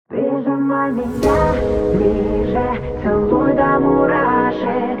Прижимай меня ближе, целуй до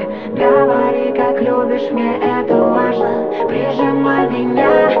мурашек. Говори, как любишь, мне это важно. Прижимай меня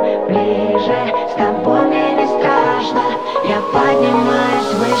ближе, с тобой мне не страшно. Я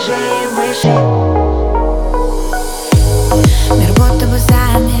поднимаюсь выше и выше. Мир будто бы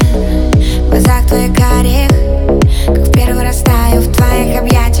замер в глазах твоих карих, как в первый раз таю в твоих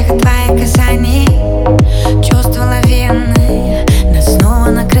объятиях и твоих касаний. Чувство лавины нас снова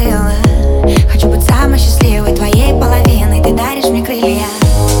накрыло. Хочу быть самой счастливой твоей половиной. Ты даришь мне крылья.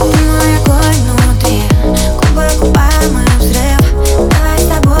 Ты мой огонь внутри, губы к губам и взрыв. Давай с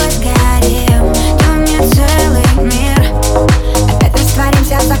тобой сгорим, ты у меня целый мир. Опять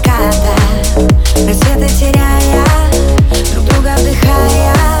растворимся в заката, рассветы теряя, друг друга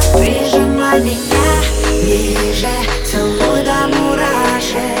вдыхая. Прижимай меня ближе, целуй до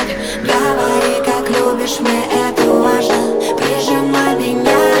мурашек. Говори, как любишь, мне это важно. Прижимай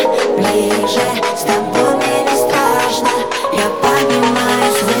меня ближе, с тобой мне не страшно. Я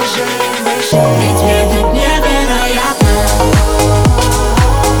поднимаюсь выше и выше. Ведь это невероятно.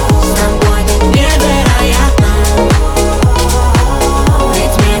 С тобой так невероятно.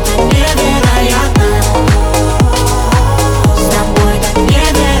 Ведь это невероятно. С тобой так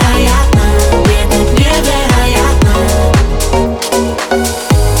невероятно. Это невероятно.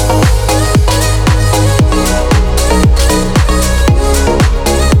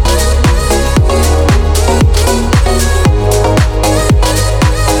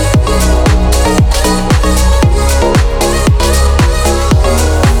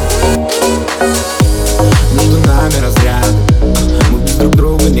 Между нами разряд, мы без друг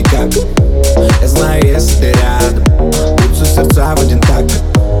друга никак. Я знаю, если ты рядом, бьются сердца в один такт.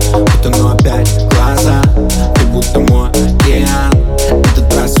 Утону опять в глаза, ты будто мой океан.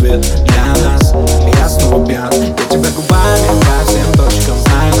 Этот рассвет для нас, и я снова пьян. Я тебя губами по всем точкам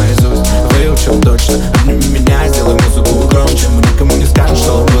знаю наизусть, выучил точно. Обними меня, сделай музыку громче. Мы никому не скажем,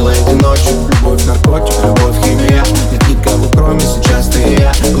 что было этой ночью. Любовь, наркотик, любовь, химия. Нет никого, кроме сейчас ты и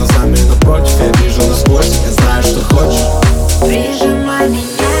я. Глазами напротив, я вижу насквозь. Я знаю, что хочешь. Прижимай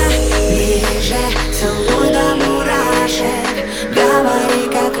меня ближе, целуй до мурашек. Говори,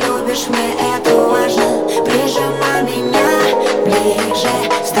 как любишь, мне это важно. Прижимай меня ближе,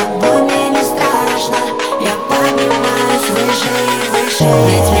 с тобой мне не страшно. Я поднимаюсь выше и выше.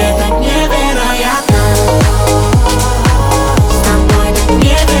 Ведь это невероятно. С тобой так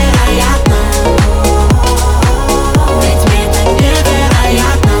невероятно. Ведь это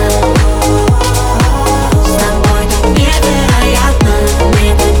невероятно. С тобой так невероятно.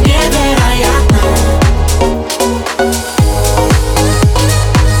 Это невероятно.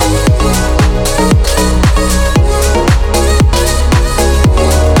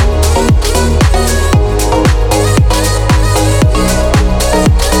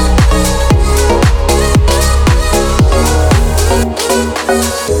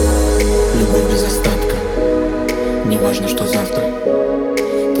 Любовь без остатка, не важно, что завтра.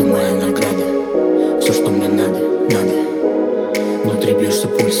 Ты моя награда, все, что мне надо, надо. Внутри бьешься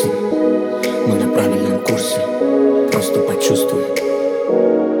пульсом, мы на правильном курсе. Просто почувствуй.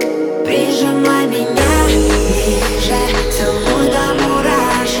 Прижимай меня ближе, целуй до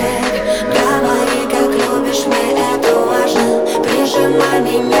мурашек. Говори, как любишь, мне это важно. Прижимай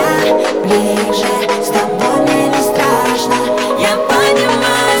меня ближе, с тобой